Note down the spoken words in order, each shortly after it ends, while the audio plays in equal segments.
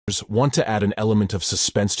Want to add an element of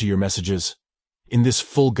suspense to your messages? In this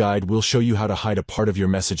full guide, we'll show you how to hide a part of your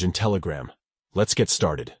message in Telegram. Let's get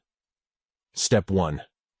started. Step 1.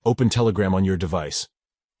 Open Telegram on your device.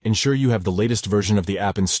 Ensure you have the latest version of the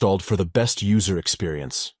app installed for the best user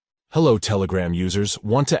experience. Hello, Telegram users.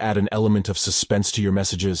 Want to add an element of suspense to your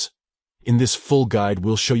messages? In this full guide,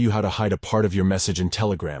 we'll show you how to hide a part of your message in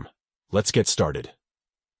Telegram. Let's get started.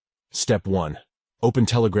 Step 1. Open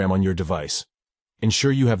Telegram on your device.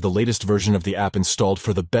 Ensure you have the latest version of the app installed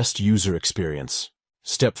for the best user experience.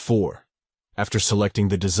 Step 4. After selecting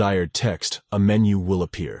the desired text, a menu will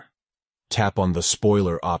appear. Tap on the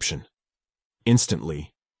spoiler option.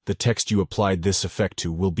 Instantly, the text you applied this effect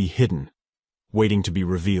to will be hidden, waiting to be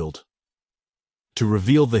revealed. To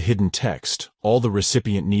reveal the hidden text, all the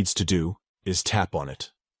recipient needs to do is tap on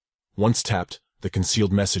it. Once tapped, the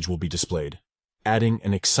concealed message will be displayed, adding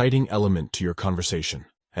an exciting element to your conversation.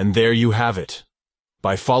 And there you have it.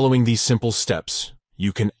 By following these simple steps,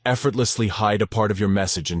 you can effortlessly hide a part of your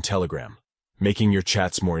message in Telegram, making your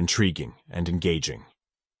chats more intriguing and engaging.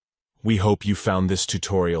 We hope you found this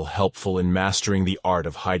tutorial helpful in mastering the art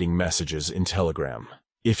of hiding messages in Telegram.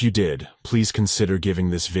 If you did, please consider giving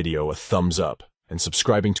this video a thumbs up and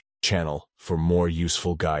subscribing to the channel for more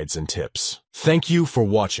useful guides and tips. Thank you for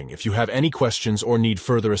watching. If you have any questions or need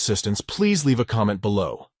further assistance, please leave a comment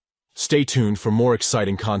below. Stay tuned for more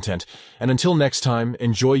exciting content, and until next time,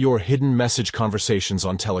 enjoy your hidden message conversations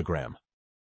on Telegram.